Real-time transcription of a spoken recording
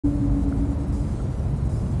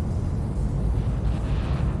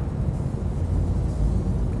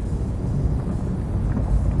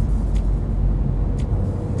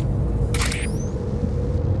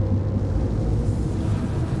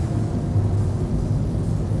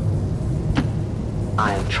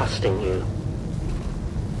I am trusting you.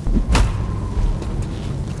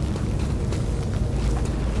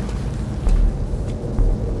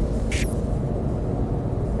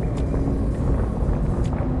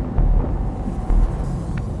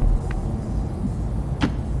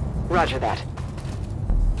 Roger that.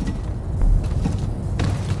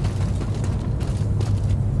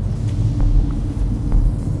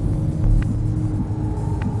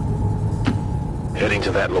 Heading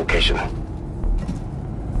to that location.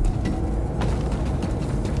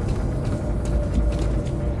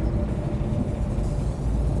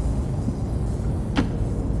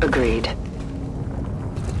 Agreed.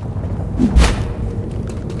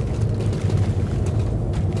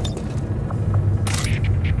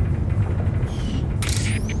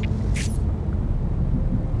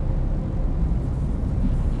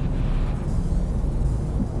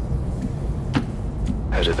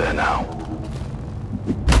 Headed there now.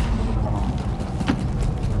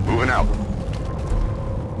 Moving out.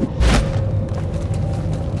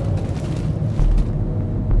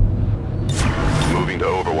 Moving to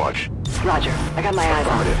Overwatch. Roger, I got my eyes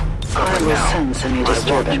on it. Affirmative. I Covering will now. sense any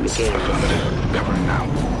disturbance. Affirmative. Covering now.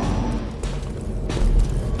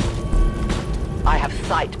 I have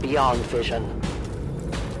sight beyond vision.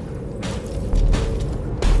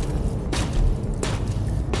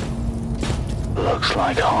 Looks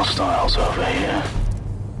like hostiles over here.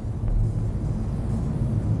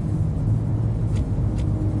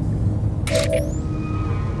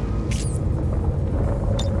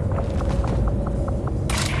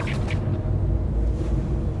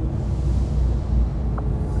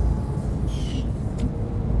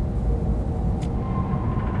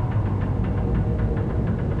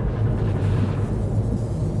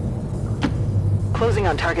 Closing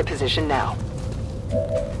on target position now.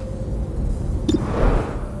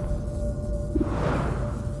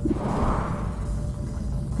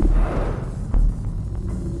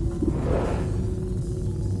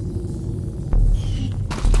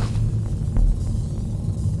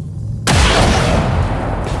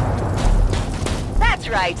 That's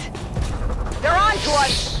right. They're on to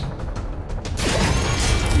us.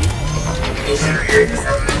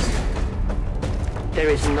 There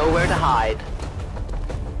is nowhere to hide.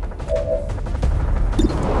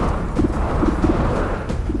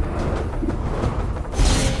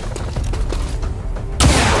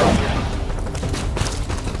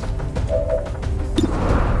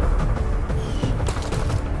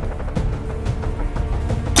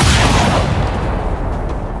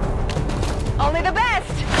 Only the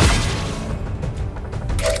best!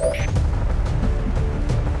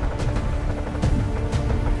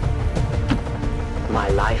 My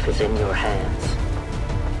life is in your hands.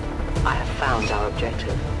 I have found our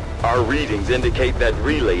objective. Our readings indicate that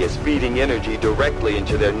relay is feeding energy directly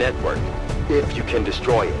into their network. If you can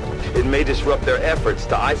destroy it, it may disrupt their efforts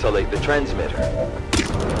to isolate the transmitter.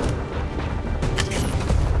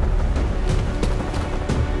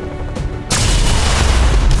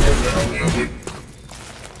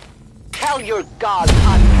 Tell your gods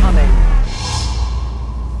I'm coming.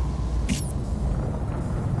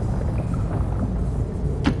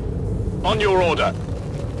 On your order.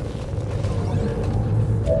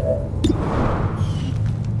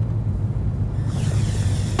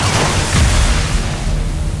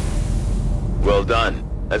 Well done.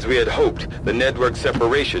 As we had hoped, the network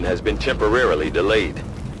separation has been temporarily delayed.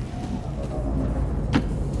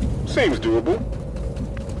 Seems doable.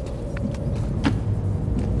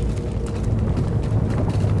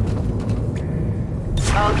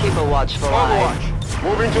 I'll keep a watchful eye. Overwatch.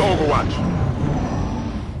 Moving to Overwatch.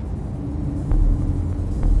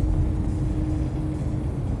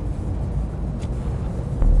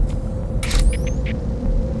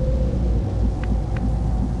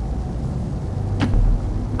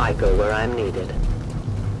 I go where I'm needed.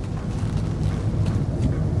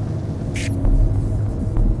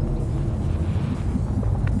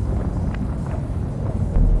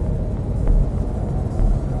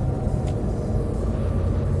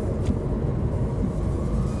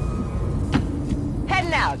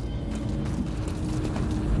 Heading out.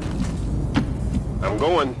 I'm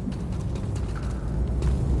going.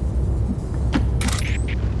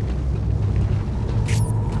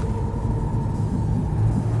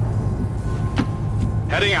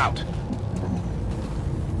 Heading out.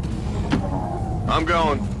 I'm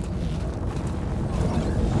going.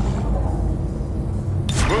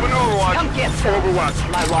 Moving Overwatch. Come get some.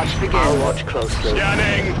 Overwatch. My watch begins. I'll watch closely.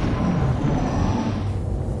 Scanning.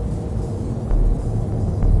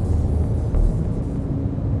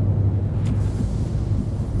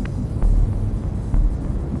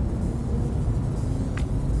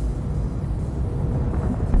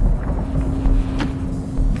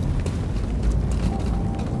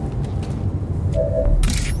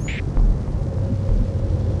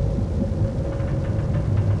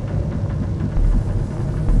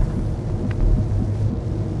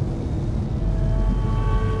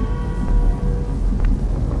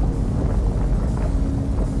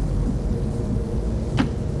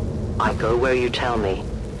 Go where you tell me.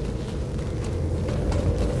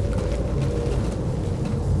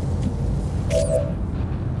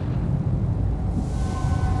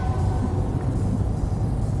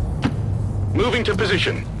 Moving to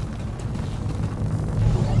position.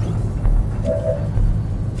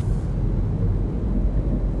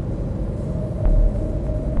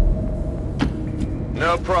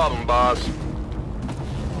 No problem, boss.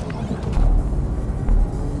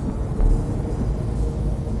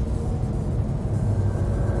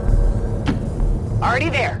 Already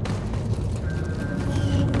there.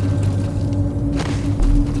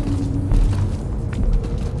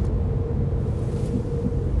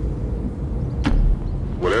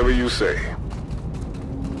 Whatever you say.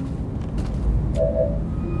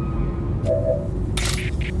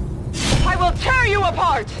 I will tear you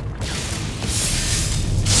apart!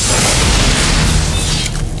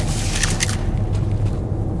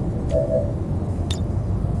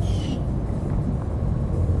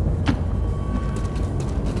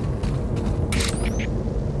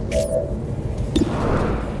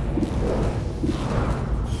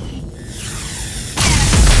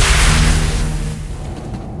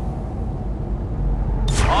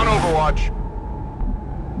 On Overwatch.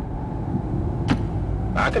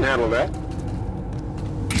 I can handle that.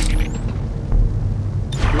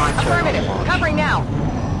 My turn. Affirmative. Overwatch. Covering now.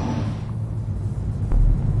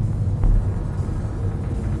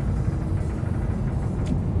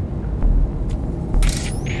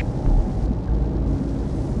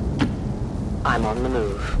 I'm on the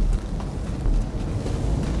move.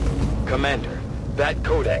 Commander, that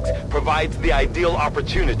codex provides the ideal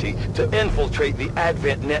opportunity to infiltrate the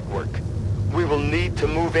Advent network. We will need to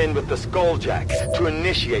move in with the Skulljacks to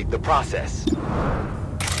initiate the process.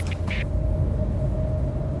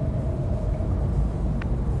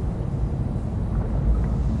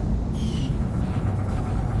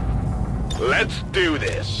 Let's do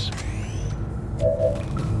this.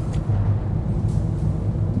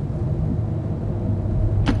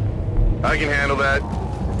 I can handle that.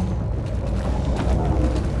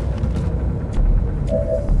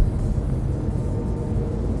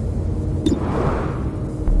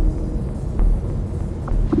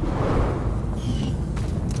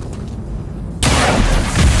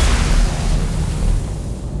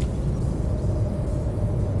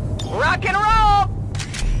 Rock and roll!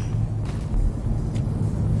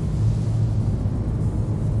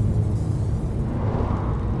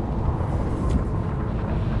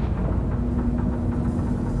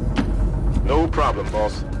 No problem,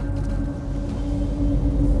 boss.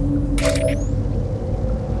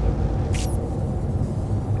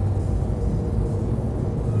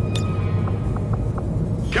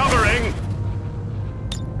 Covering!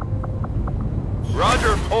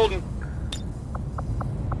 Roger, holding.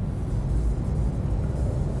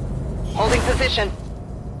 Holding position.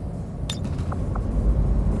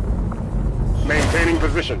 Maintaining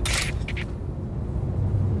position.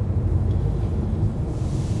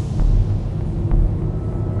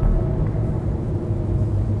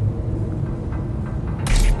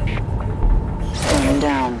 Stand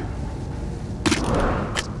down.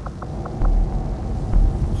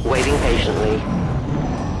 Waiting patiently.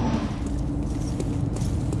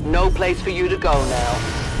 No place for you to go now.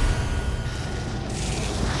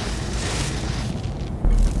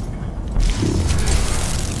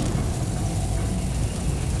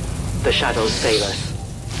 The shadows fail us.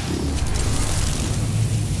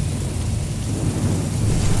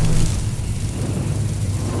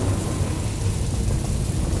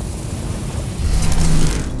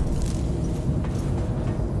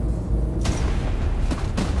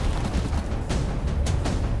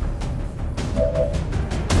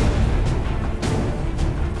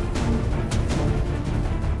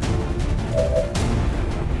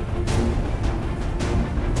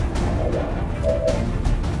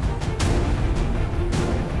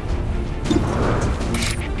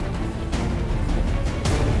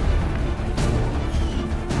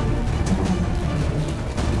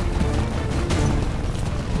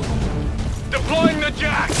 Deploying the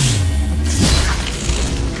jack!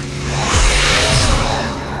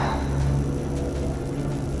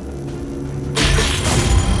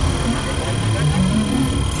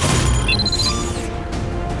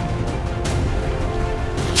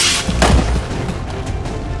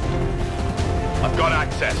 I've got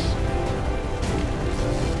access.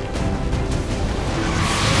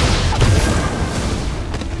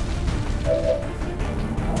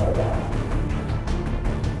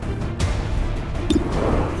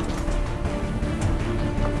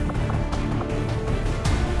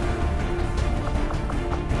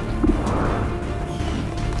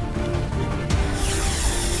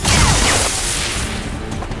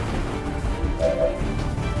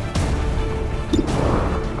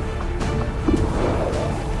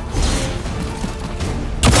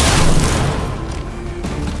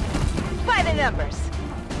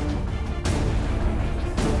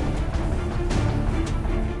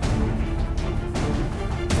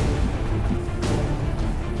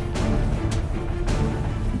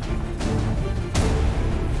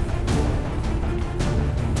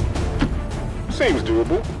 Seems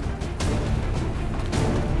doable.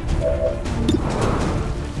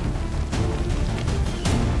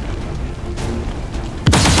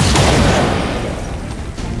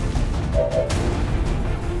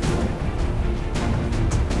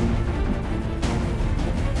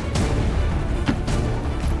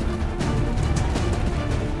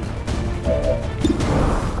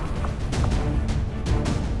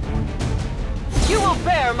 You will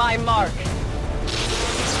bear my mark.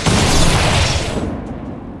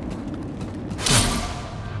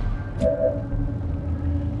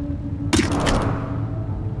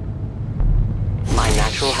 My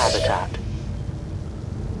natural habitat.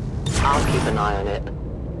 I'll keep an eye on it.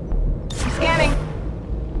 Scanning.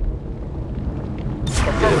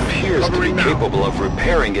 It appears to be capable of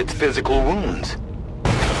repairing its physical wounds.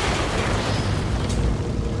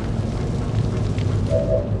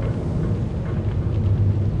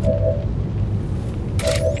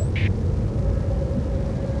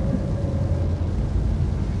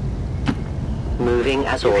 Moving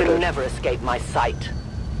as You ordered. can never escape my sight.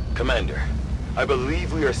 Commander, I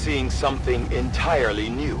believe we are seeing something entirely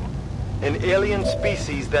new. An alien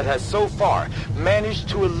species that has so far managed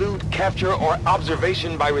to elude capture or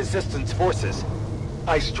observation by resistance forces.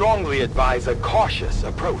 I strongly advise a cautious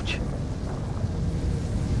approach.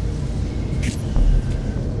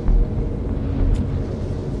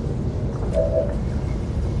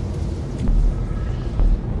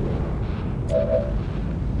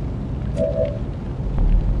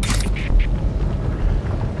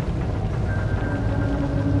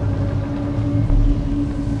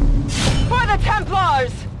 For the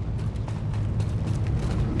Templars!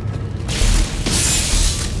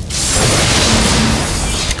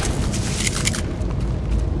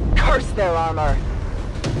 Curse their armor.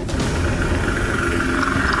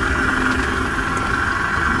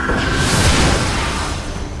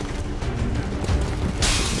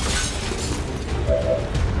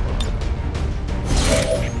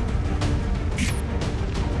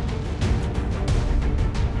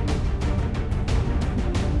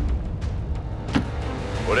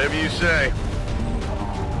 Whatever you say.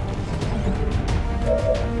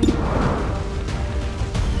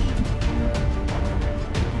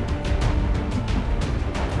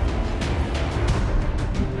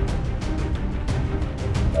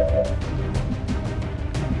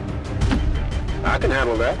 I can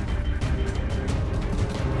handle that.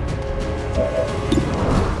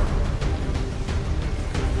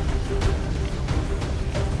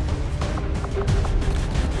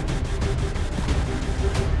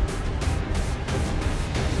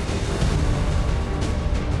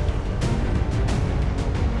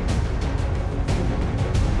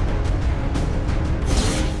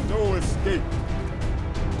 No escape.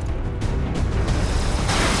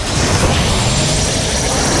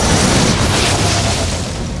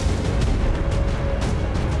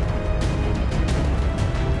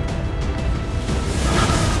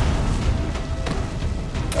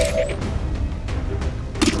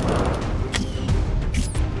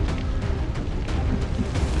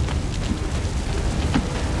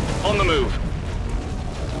 On the move.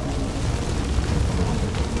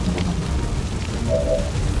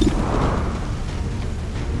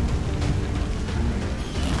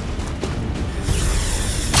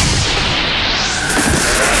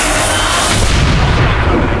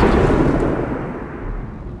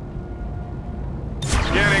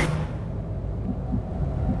 Scanning.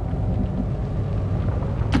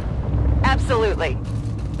 Absolutely.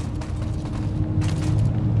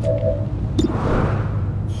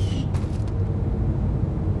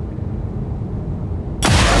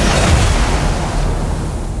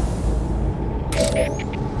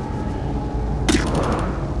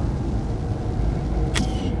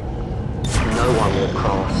 No one will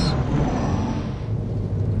cross.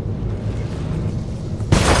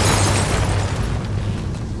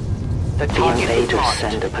 The The target is invaders marked.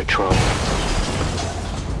 send a patrol.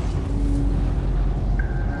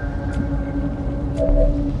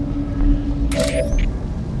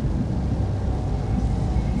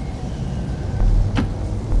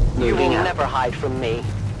 You will Moving out. never hide from me.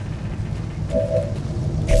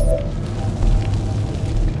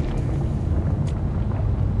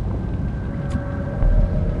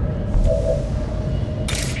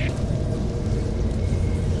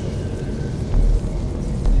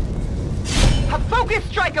 A focused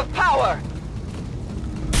strike of power!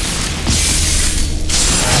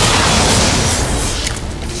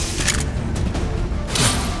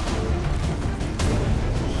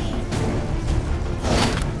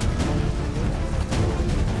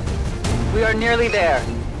 We are nearly there.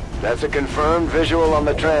 That's a confirmed visual on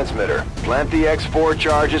the transmitter. Plant the X4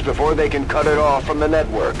 charges before they can cut it off from the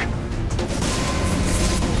network.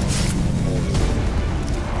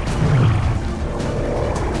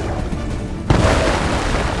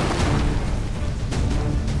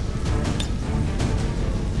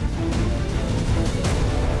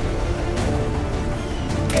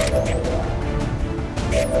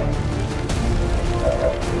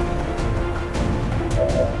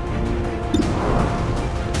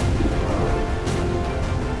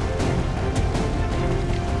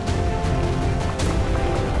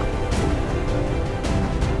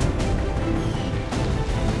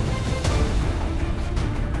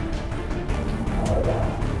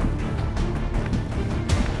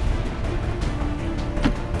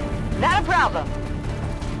 Not a problem.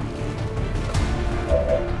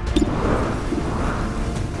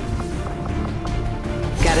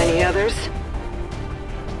 Got any others?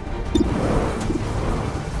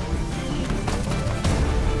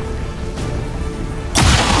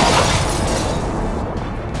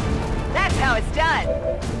 That's how it's done.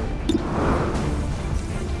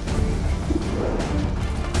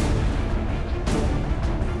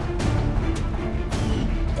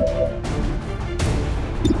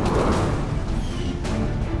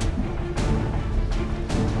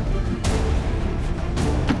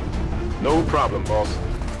 No problem, boss.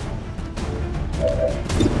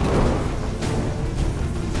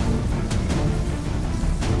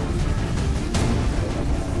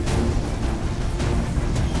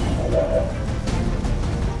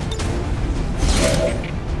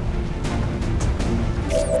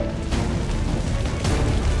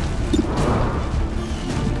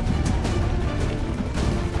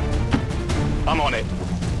 I'm on it.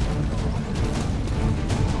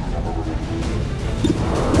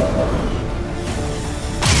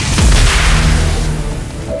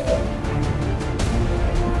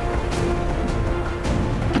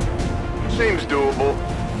 Seems doable.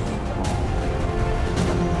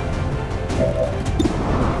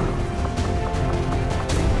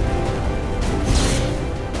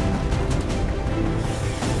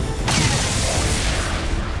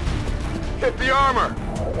 Hit the armor!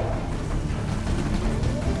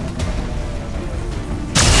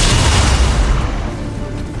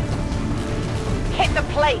 Hit the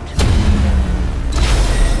plate!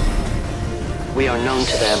 We are known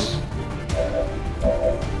to them.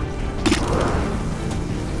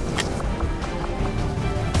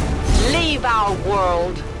 Leave our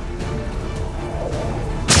world!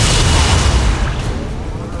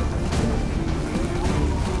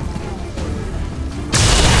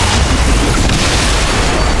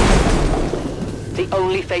 The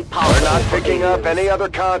only fate possible. We're not picking up any other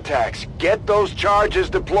contacts. Get those charges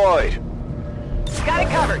deployed. Got it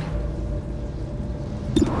covered!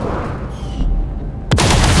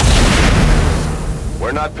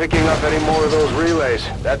 We're not picking up any more of those relays.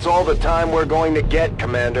 That's all the time we're going to get,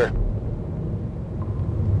 Commander.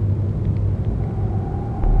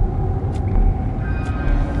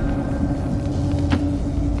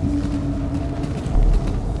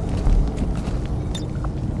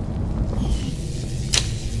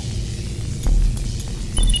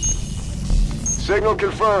 Signal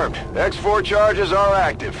confirmed. X4 charges are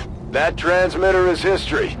active. That transmitter is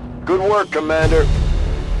history. Good work, Commander.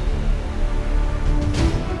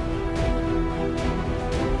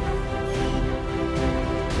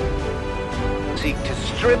 Seek to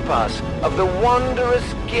strip us of the wondrous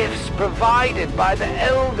gifts provided by the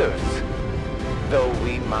Elders. Though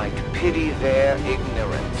we might pity their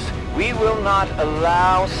ignorance, we will not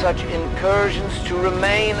allow such incursions to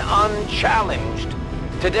remain unchallenged.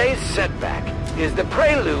 Today's setback is the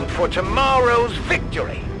prelude for tomorrow's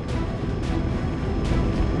victory.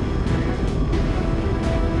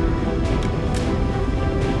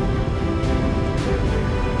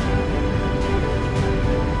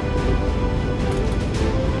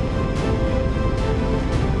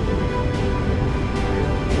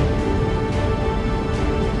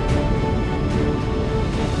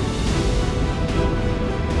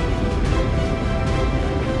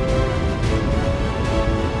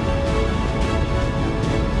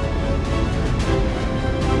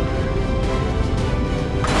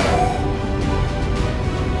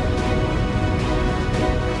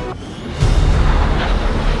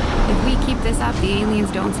 The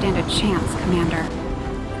aliens don't stand a chance, Commander.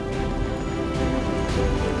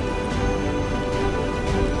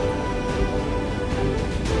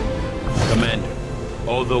 Commander,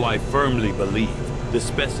 although I firmly believe the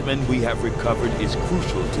specimen we have recovered is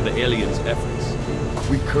crucial to the aliens' efforts,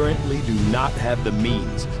 we currently do not have the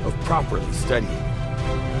means of properly studying.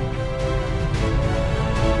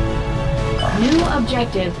 New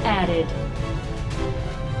objective added.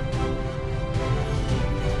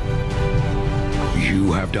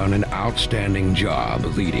 You have done an outstanding job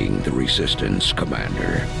leading the Resistance,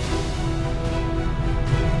 Commander.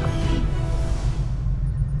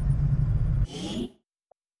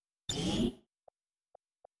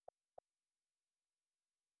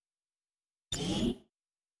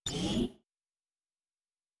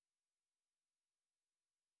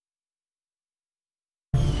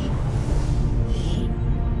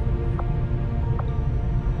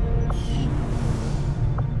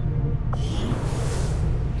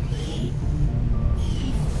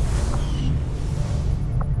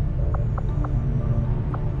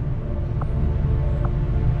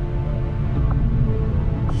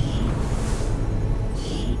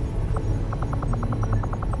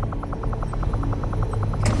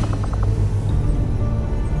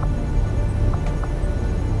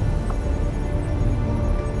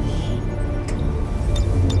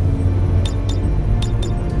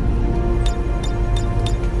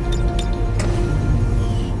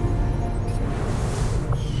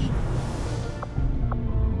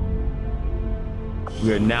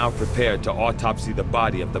 We are now prepared to autopsy the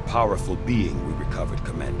body of the powerful being we recovered,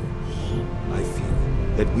 Commander. I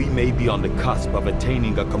feel that we may be on the cusp of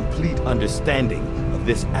attaining a complete understanding of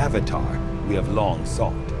this avatar we have long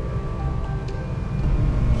sought.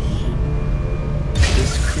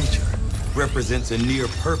 This creature represents a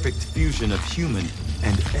near-perfect fusion of human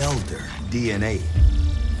and elder DNA.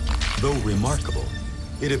 Though remarkable,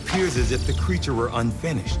 it appears as if the creature were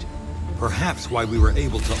unfinished, perhaps why we were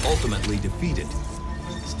able to ultimately defeat it.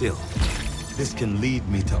 Still, this can lead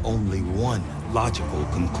me to only one logical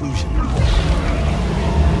conclusion.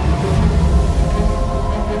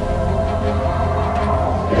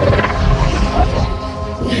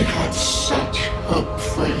 We had such hope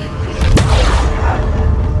for you.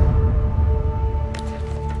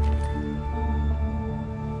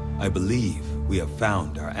 I believe we have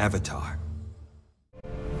found our avatar.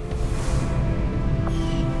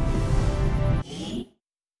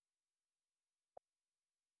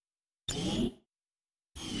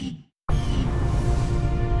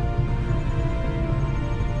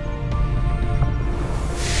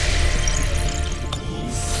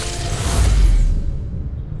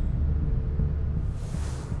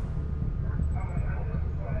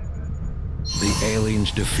 The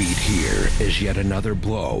aliens' defeat here is yet another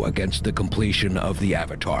blow against the completion of the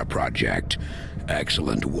Avatar project.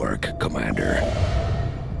 Excellent work, Commander.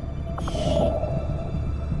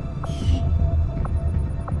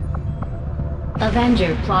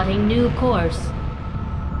 Avenger plotting new course.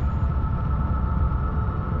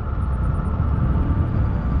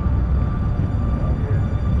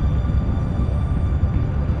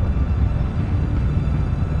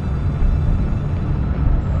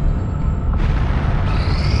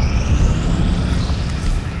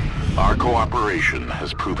 Our cooperation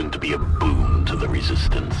has proven to be a boon to the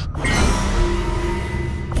Resistance.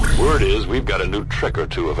 Word is we've got a new trick or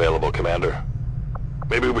two available, Commander.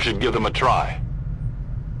 Maybe we should give them a try.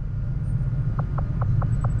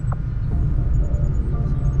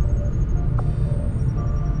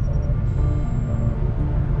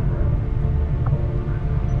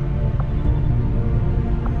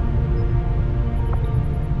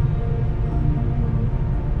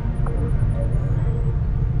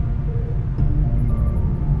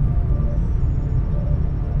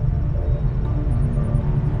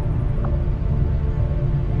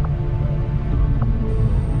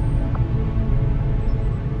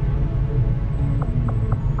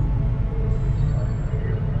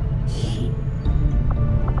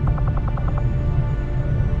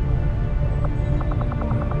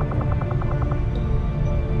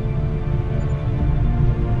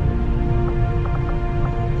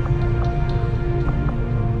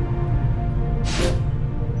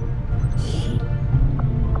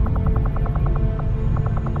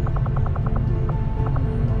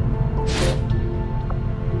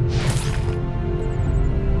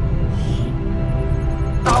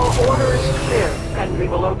 Order is clear, and we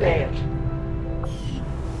will obey it.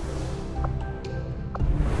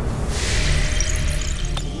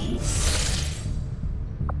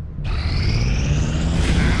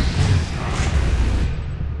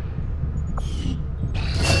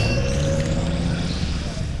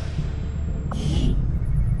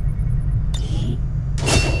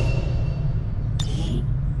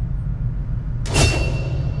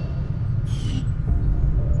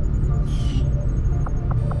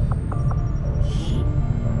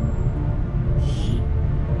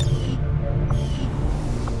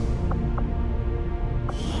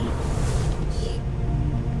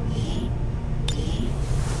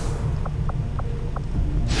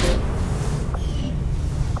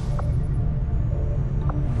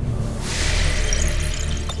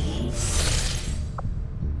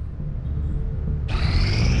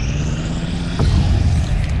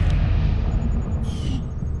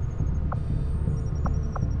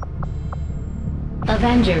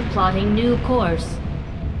 Avenger plotting new course.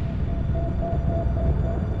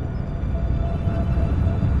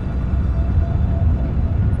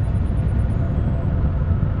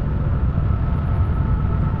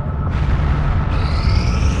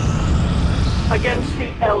 Against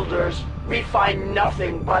the Elders, we find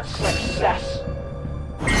nothing but success.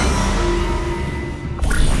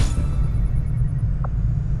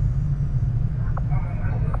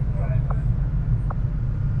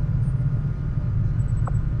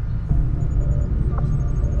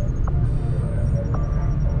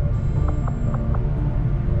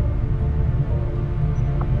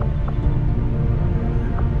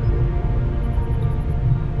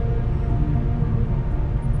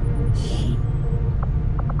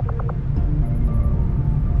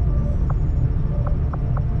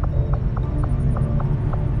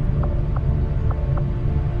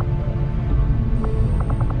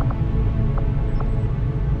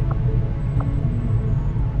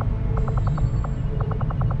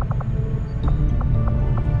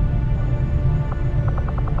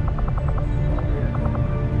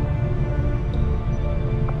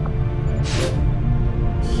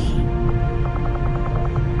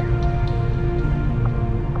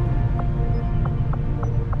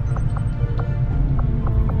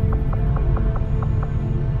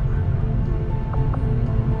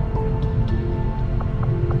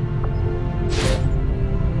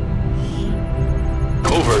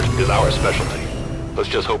 Is our specialty. Let's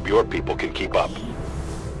just hope your people can keep up.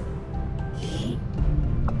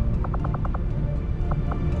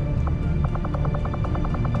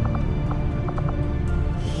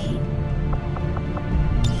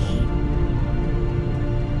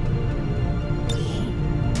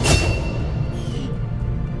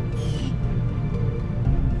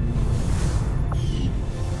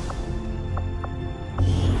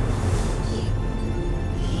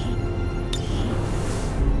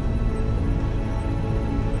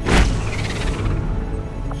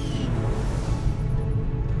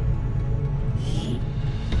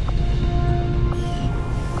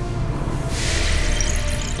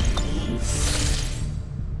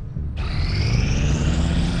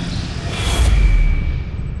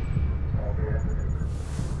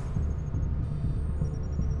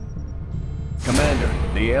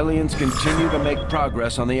 The aliens continue to make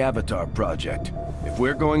progress on the Avatar project. If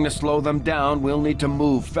we're going to slow them down, we'll need to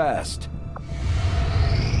move fast.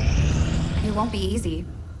 It won't be easy,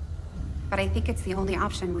 but I think it's the only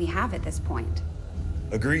option we have at this point.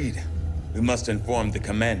 Agreed. We must inform the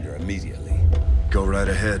commander immediately. Go right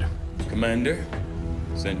ahead. Commander,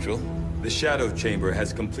 Central, the Shadow Chamber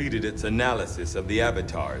has completed its analysis of the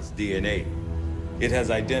Avatar's DNA. It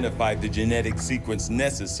has identified the genetic sequence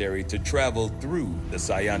necessary to travel through the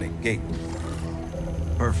Psionic Gate.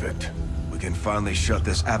 Perfect. We can finally shut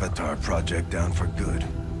this Avatar project down for good.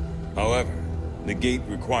 However, the gate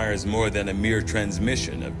requires more than a mere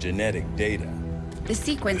transmission of genetic data. The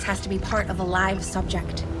sequence has to be part of a live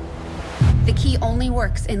subject. The key only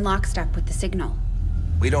works in lockstep with the signal.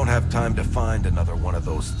 We don't have time to find another one of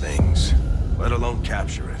those things, let alone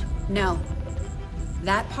capture it. No.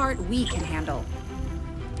 That part we can handle.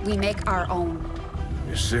 We make our own.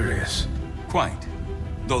 You're serious? Quite.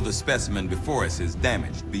 Though the specimen before us is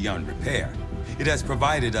damaged beyond repair, it has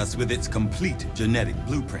provided us with its complete genetic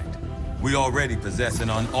blueprint. We already possess an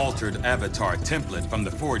unaltered Avatar template from the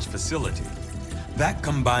Forge facility. That,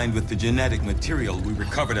 combined with the genetic material we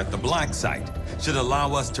recovered at the Black Site, should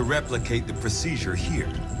allow us to replicate the procedure here.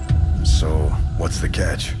 So, what's the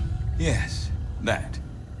catch? Yes, that.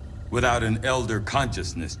 Without an Elder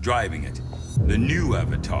consciousness driving it, the new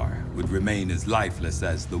Avatar would remain as lifeless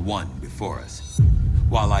as the one before us.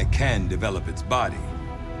 While I can develop its body,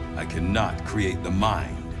 I cannot create the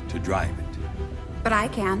mind to drive it. But I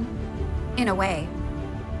can, in a way,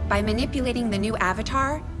 by manipulating the new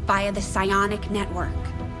Avatar via the psionic network.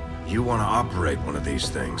 You want to operate one of these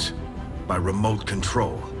things by remote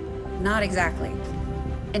control? Not exactly.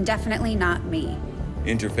 And definitely not me.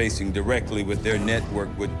 Interfacing directly with their network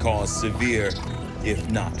would cause severe, if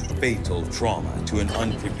not fatal, trauma to an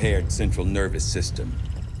unprepared central nervous system.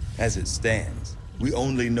 As it stands, we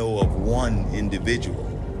only know of one individual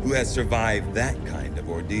who has survived that kind of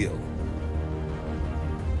ordeal.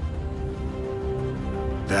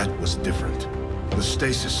 That was different. The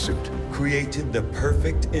stasis suit created the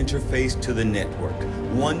perfect interface to the network,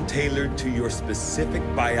 one tailored to your specific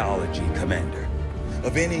biology, Commander.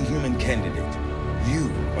 Of any human candidate,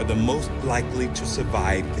 you are the most likely to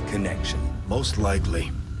survive the connection. Most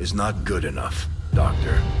likely is not good enough,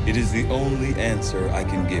 Doctor. It is the only answer I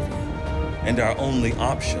can give you, and our only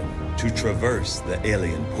option to traverse the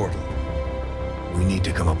alien portal. We need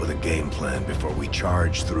to come up with a game plan before we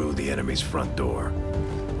charge through the enemy's front door,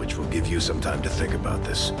 which will give you some time to think about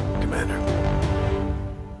this, Commander.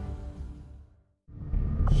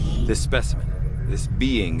 This specimen, this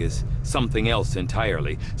being is something else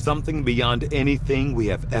entirely, something beyond anything we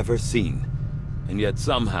have ever seen. And yet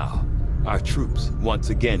somehow, our troops once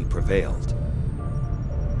again prevailed.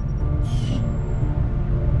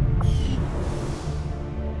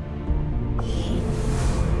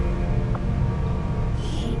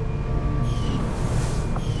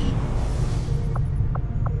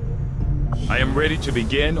 I am ready to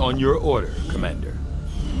begin on your order, Commander.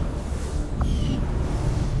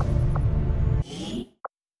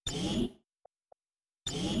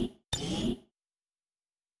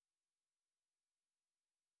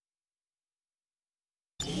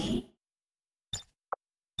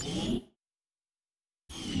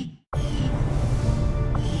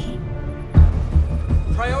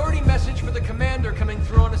 Priority message for the commander coming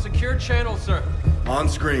through on a secure channel, sir. On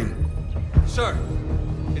screen. Sir,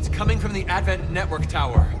 it's coming from the Advent Network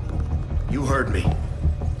Tower. You heard me.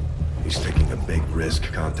 He's taking a big risk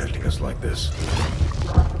contacting us like this.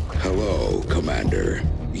 Hello, Commander.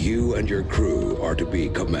 You and your crew are to be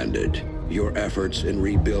commended. Your efforts in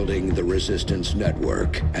rebuilding the Resistance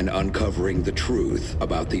Network and uncovering the truth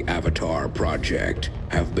about the Avatar Project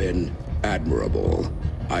have been admirable.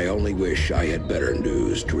 I only wish I had better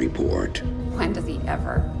news to report. When does he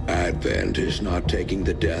ever? Advent is not taking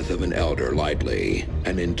the death of an elder lightly,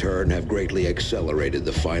 and in turn have greatly accelerated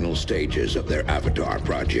the final stages of their Avatar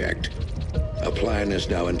project. A plan is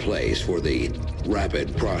now in place for the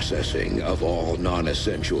rapid processing of all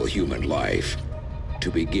non-essential human life.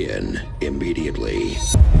 To begin immediately.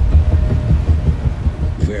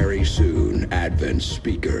 Very soon, Advent's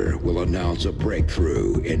speaker will announce a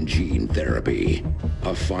breakthrough in gene therapy.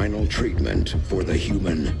 A final treatment for the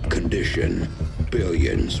human condition.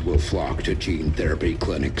 Billions will flock to gene therapy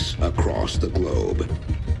clinics across the globe.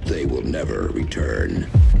 They will never return.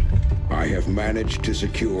 I have managed to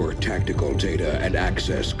secure tactical data and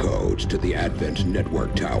access codes to the Advent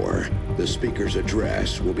Network Tower. The speaker's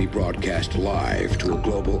address will be broadcast live to a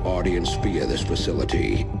global audience via this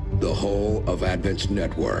facility. The whole of Advent's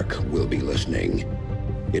network will be listening.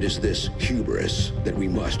 It is this hubris that we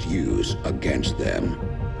must use against them.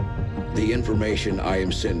 The information I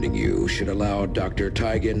am sending you should allow Dr.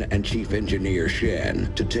 Taigen and Chief Engineer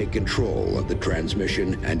Shen to take control of the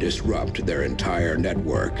transmission and disrupt their entire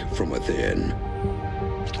network from within.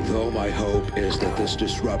 Though my hope is that this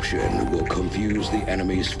disruption will confuse the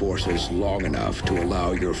enemy's forces long enough to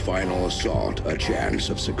allow your final assault a chance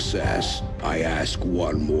of success, I ask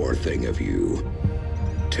one more thing of you.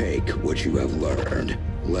 Take what you have learned.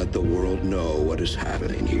 Let the world know what is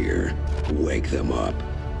happening here. Wake them up.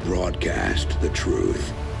 Broadcast the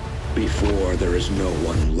truth. Before there is no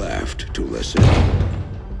one left to listen.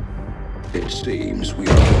 It seems we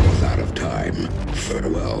are both out of time.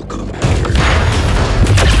 Farewell, Commander.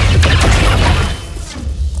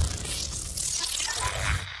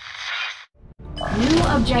 New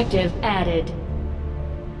objective added.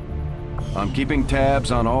 I'm keeping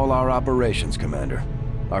tabs on all our operations, Commander.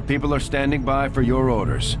 Our people are standing by for your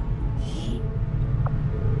orders.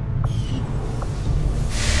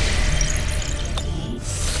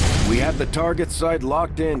 We have the target site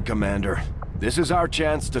locked in, Commander. This is our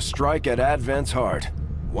chance to strike at Advent's heart.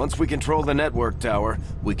 Once we control the network tower,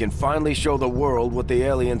 we can finally show the world what the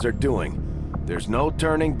aliens are doing. There's no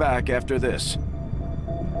turning back after this.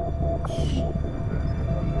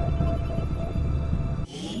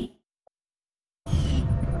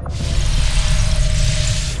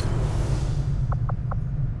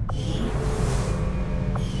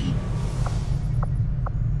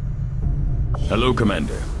 Hello,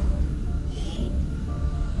 Commander.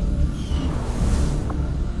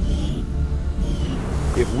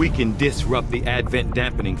 If we can disrupt the Advent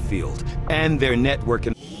dampening field and their network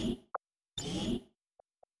and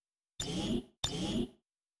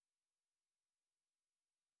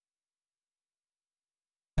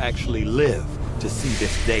actually live to see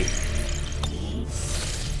this day.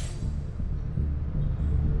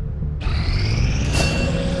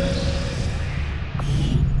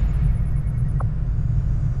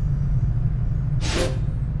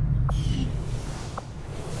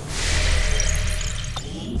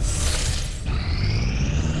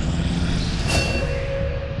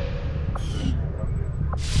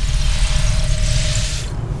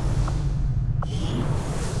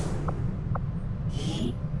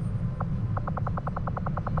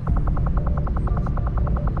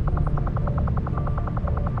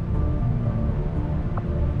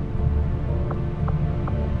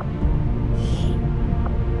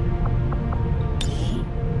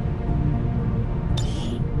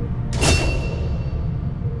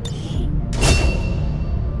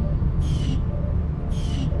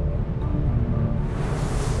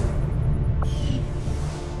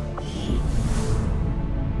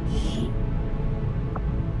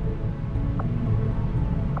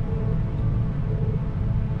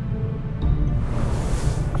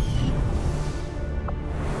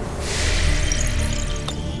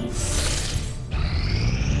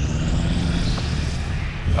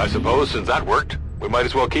 I suppose since that worked, we might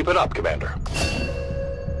as well keep it up, Commander.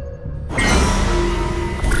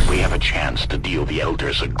 We have a chance to deal the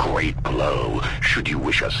Elders a great blow, should you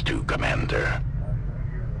wish us to, Commander.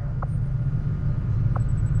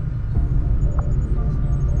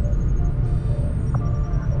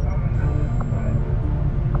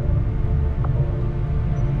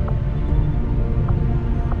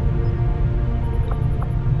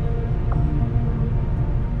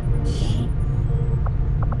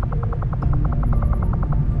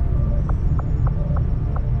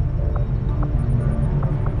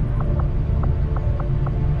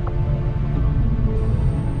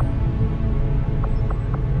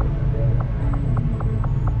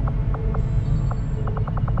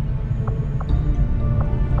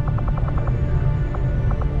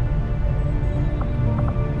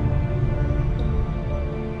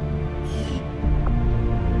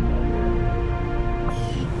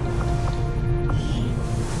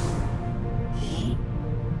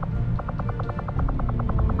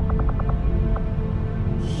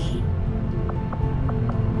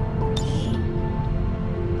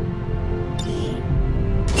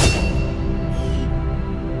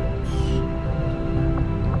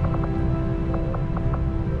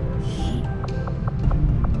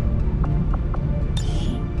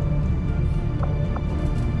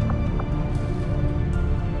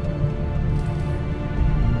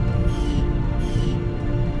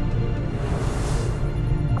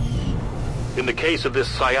 In the case of this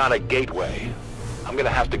psionic gateway, I'm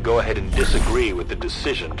gonna have to go ahead and disagree with the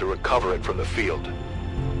decision to recover it from the field.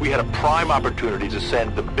 We had a prime opportunity to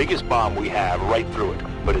send the biggest bomb we have right through it,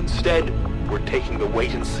 but instead, we're taking the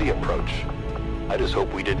wait-and-see approach. I just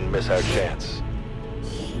hope we didn't miss our chance.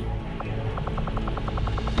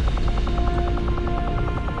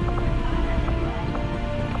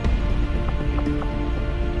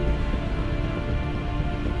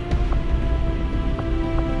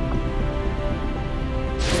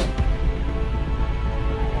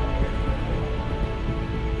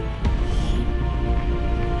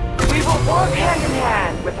 Work hand in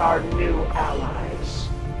hand with our new ally.